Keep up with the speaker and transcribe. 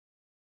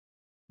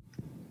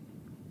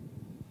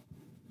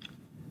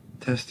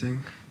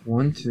Testing.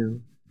 1,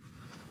 2.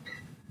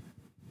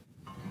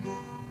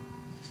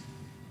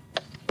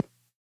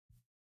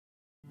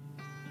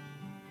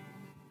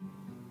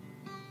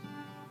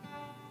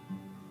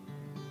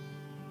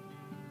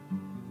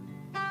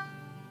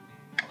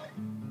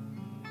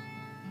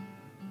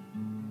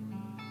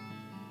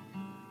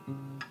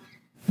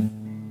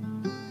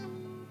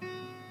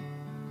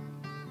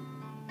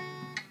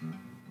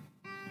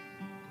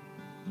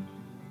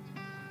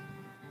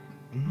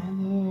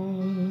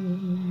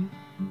 Another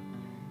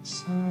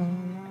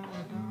song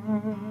I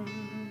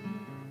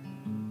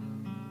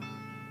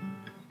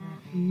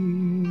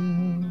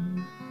feel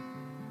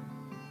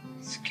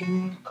it's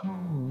getting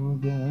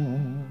colder.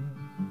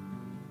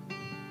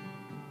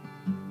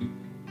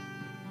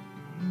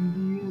 And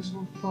leaves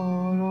will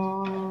fall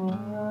all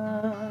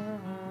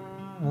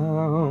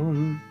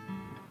around.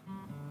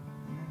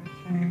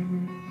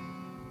 Everything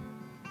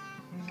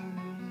is a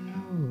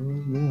little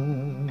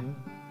older.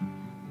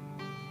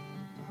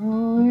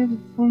 Oh, wait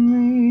for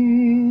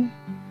me,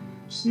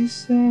 she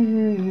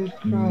said,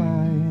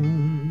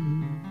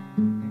 crying.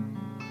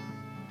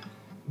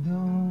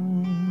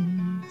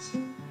 Don't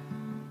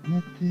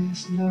let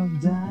this love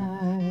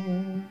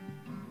die.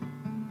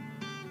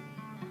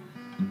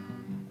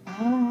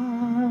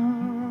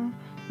 I'll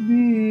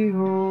be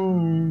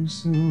home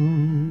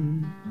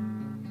soon.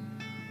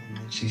 And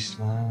then she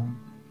smiled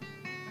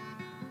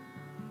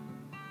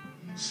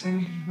and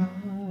said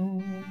goodbye.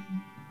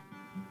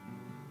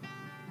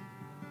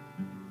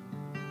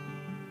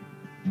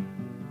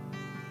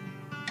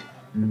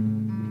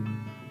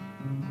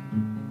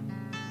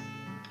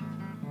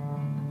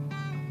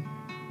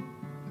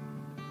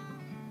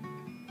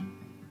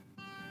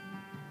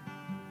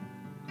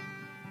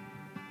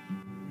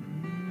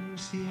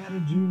 She had a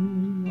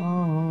dream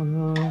all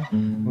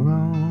her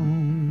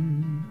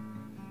own.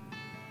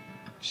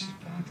 She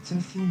packed her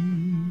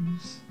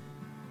things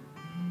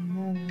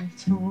and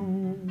left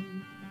home.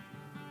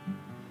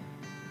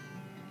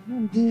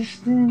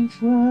 Distant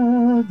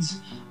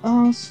words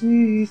are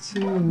sweet to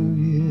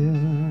hear.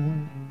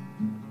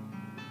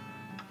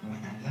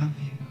 When I love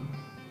you,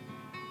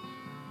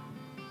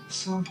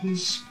 softly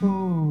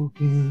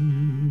spoken.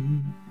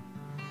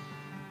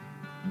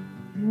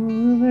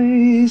 Oh,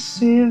 they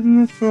saved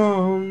me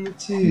from the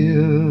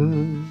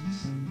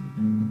tears.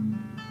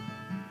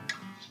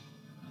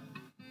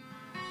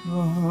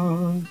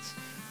 But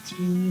it's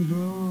been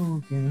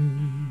broken.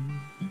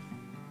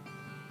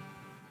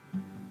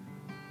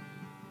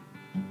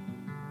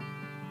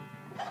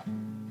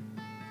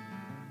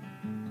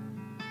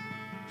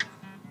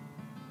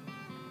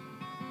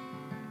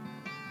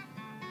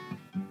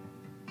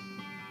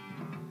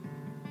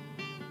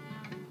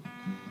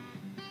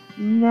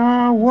 And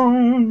I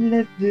won't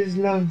let this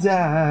love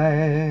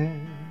die.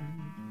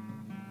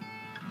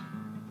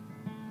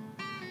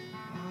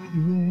 It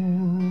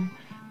will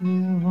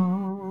live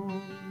on.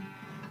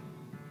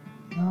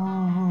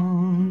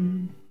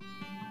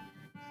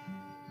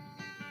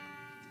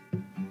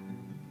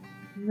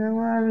 Now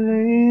I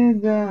lay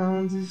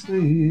down to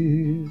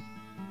sleep.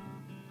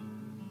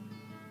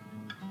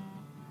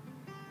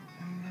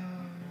 And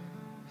love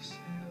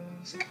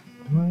steals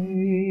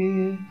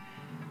away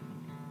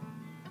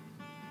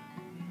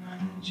my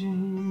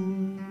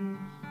dreams.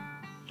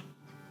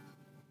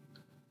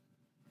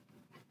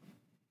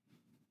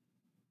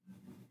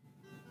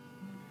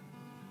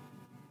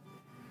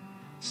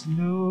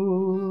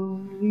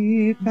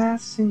 Slowly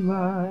passing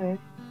by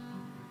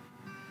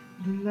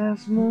the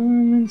last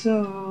moment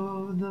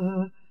of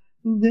the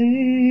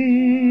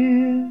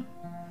day,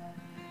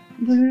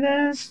 the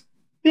last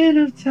bit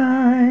of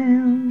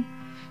time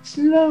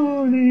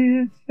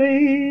slowly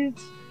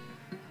fades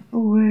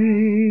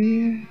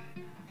away.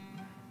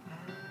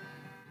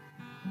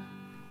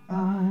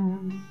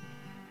 I'm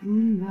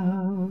in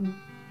love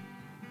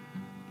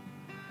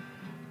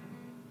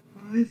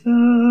with a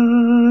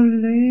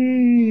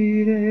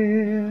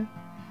lady.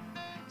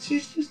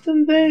 She's just a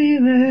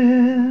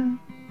baby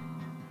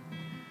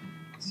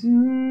to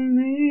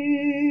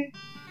me.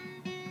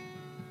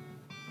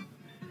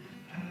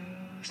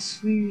 Her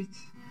sweet,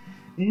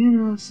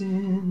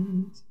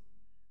 innocent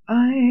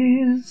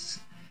eyes.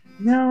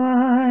 Now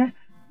I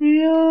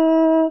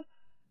realize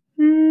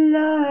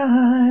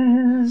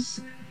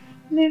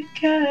they've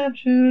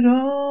captured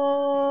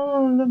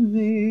all of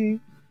me.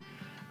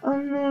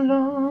 I'm no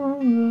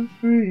longer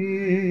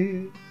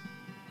free.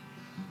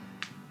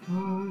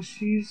 Oh,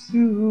 she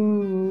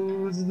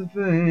soothes the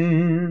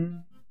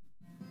pain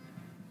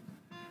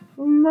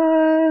of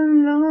my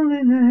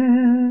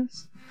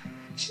loneliness.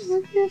 She's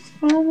a gift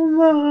from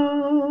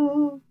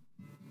above.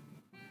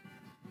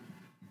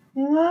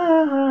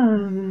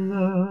 I'm in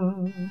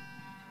love,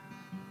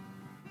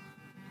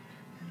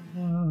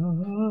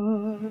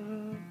 love,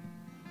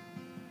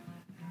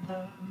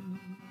 love,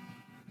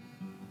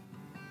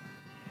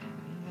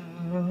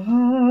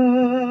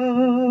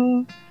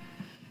 love,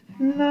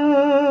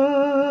 love.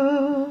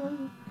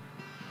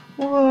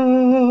 Whoa.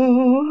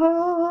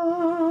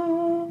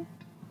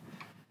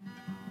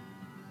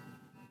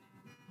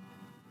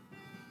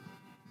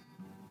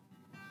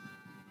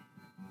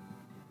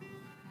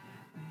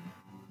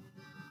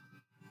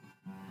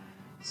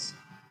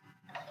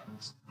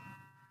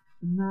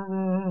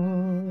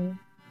 Another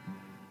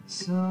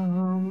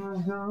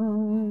summer's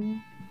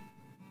gone.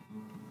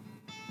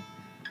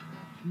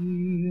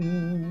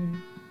 Feel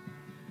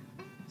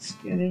it's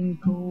getting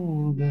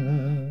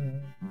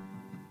colder.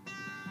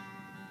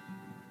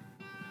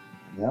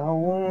 And I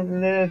won't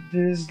let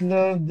this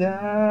love die.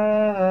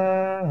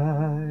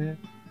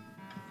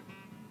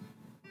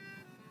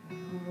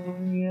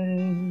 I'm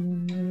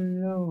getting a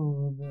little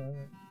older.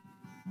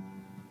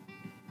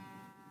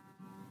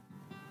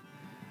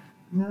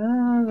 La,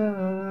 la,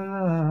 la.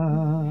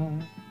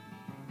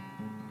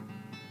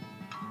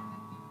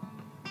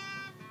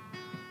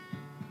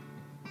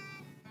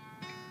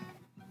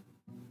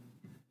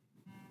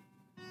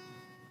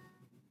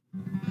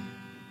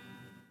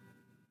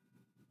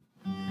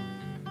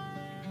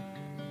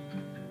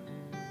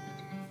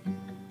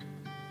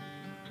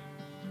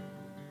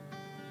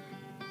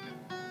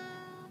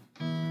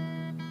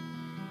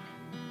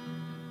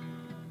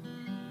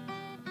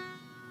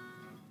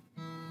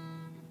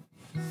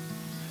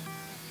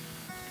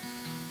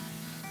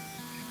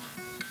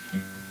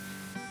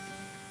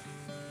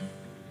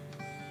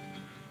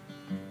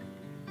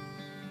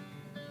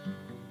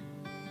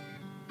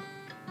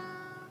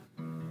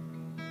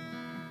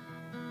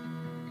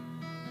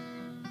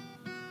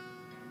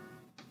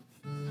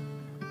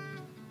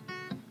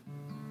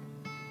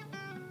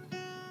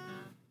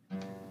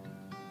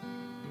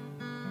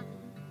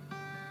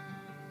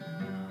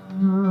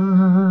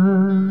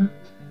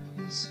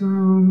 The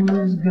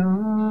summer's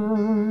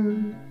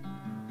gone.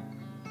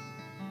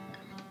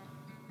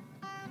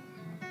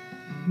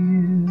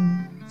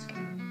 Yeah, it's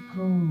getting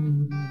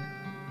colder.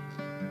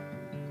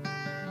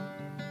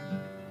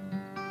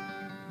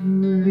 The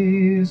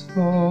leaves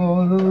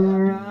fall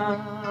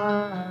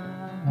around.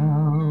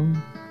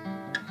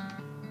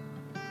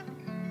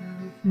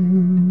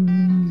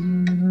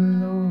 Everything's a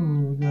little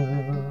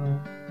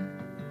older.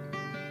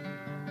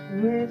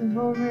 Wait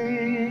for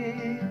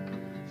me,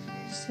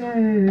 she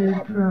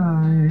said,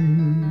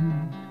 crying.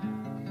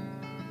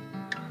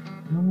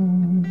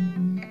 Don't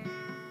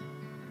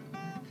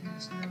let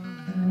this love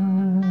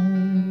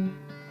die.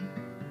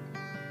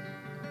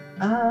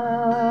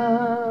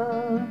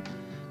 I'll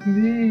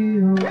be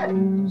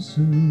home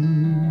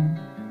soon.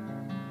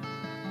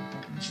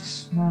 She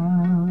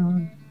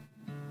smiled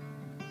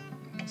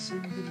and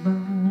said goodbye.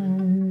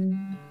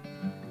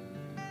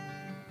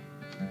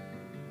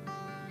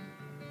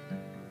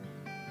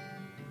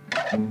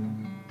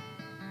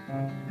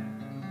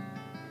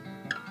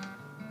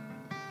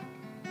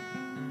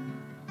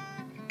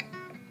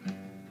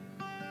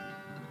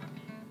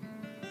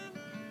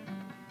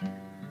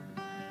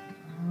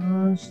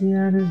 Oh, she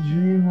had a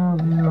dream all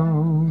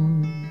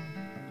alone.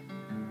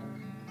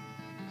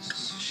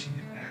 So she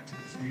had to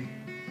think.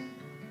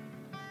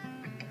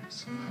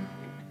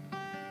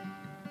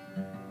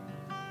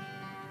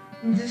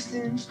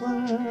 Distant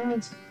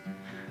words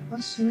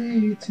are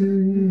sweet to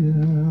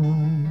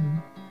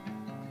hear.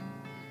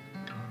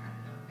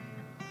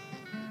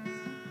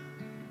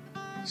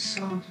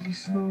 Softly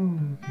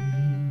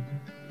spoken.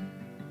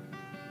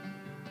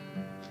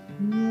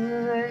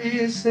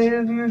 You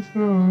saved me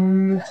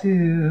from the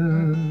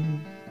tears.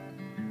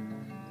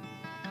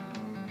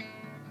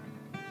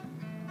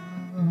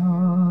 The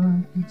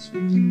heart that's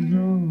been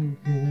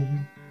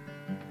broken.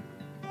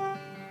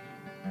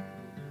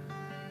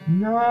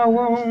 No, I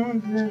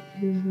won't let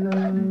this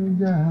love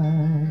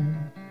die.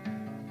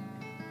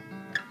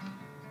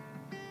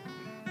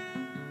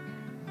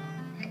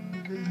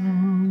 I'll be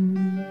home.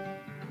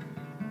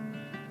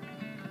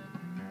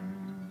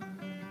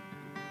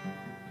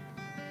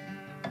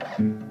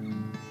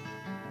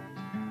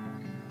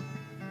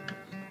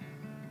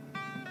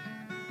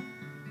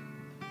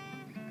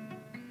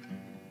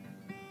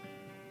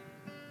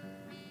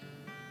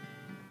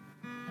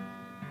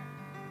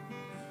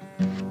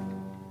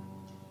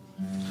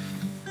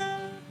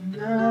 And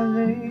I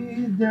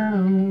lay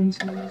down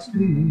to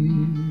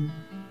sleep.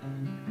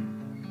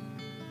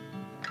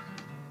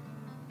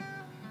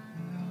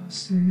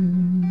 Lost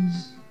is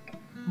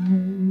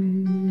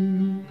away.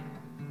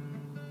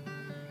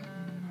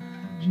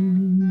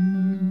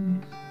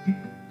 Dreams.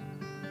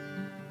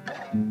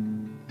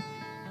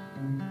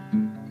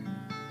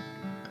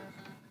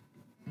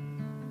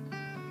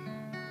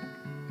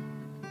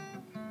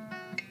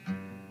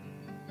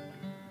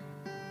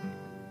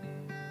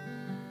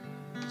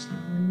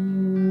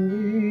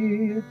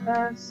 Slowly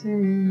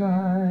passing by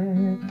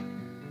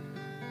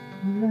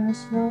the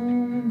last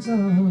moments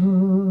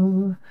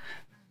of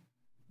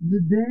the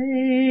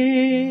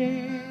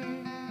day,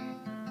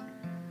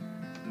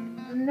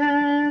 the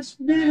last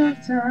bit of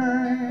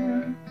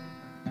time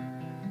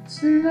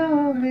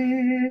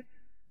slowly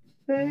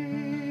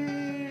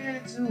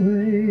fades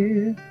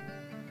away.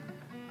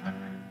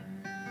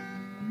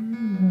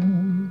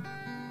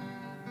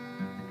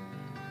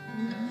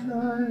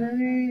 The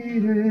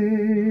lady,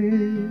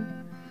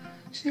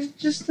 she's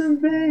just a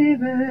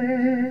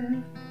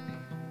baby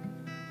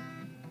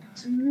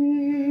to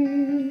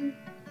me.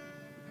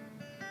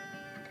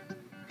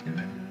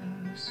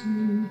 Her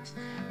sweet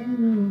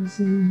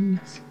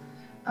innocent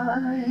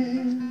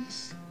eyes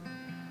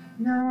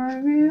Now I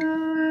realize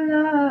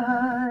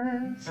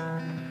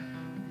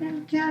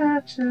it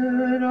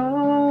captured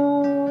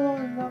all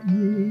of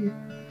me.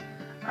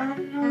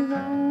 I'm no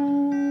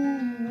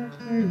longer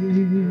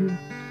free.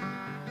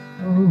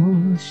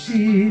 Oh,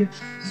 she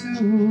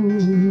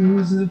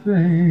soothes the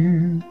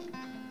pain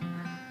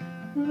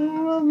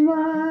of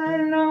my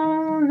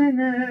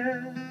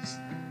loneliness.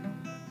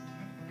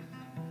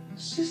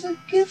 She's a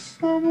gift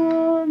from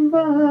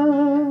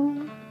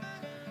above.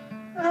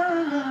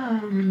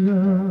 I'm in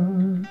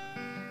love.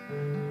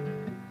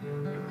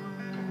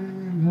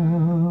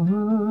 Love.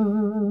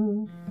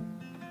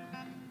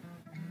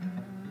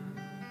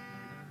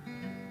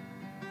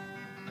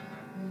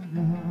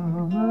 Love.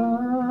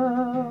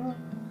 Love.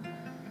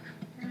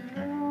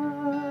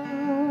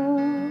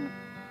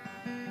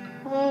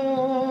 Oh,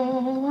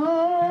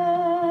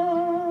 oh,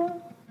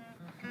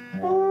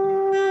 oh.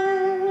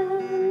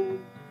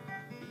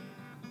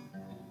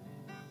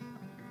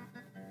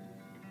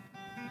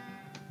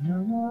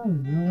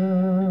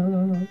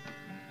 Love.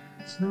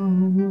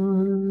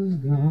 Someone's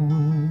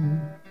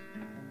gone.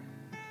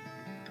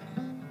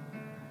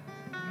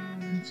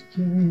 It's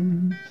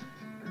came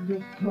to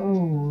get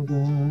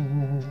colder.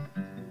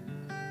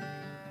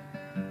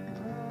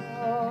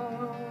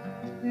 Oh,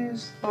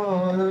 it's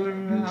all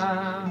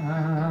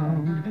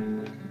around.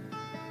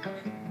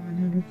 When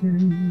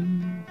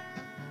everything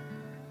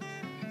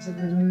is a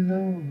little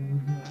lower.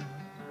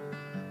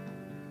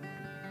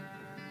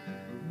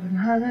 But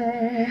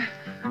honey,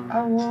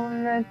 I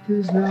won't let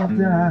this love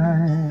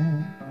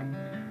die.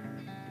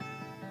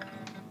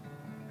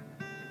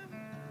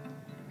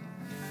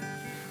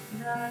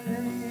 And I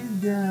lay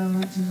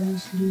down to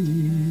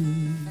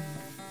sleep.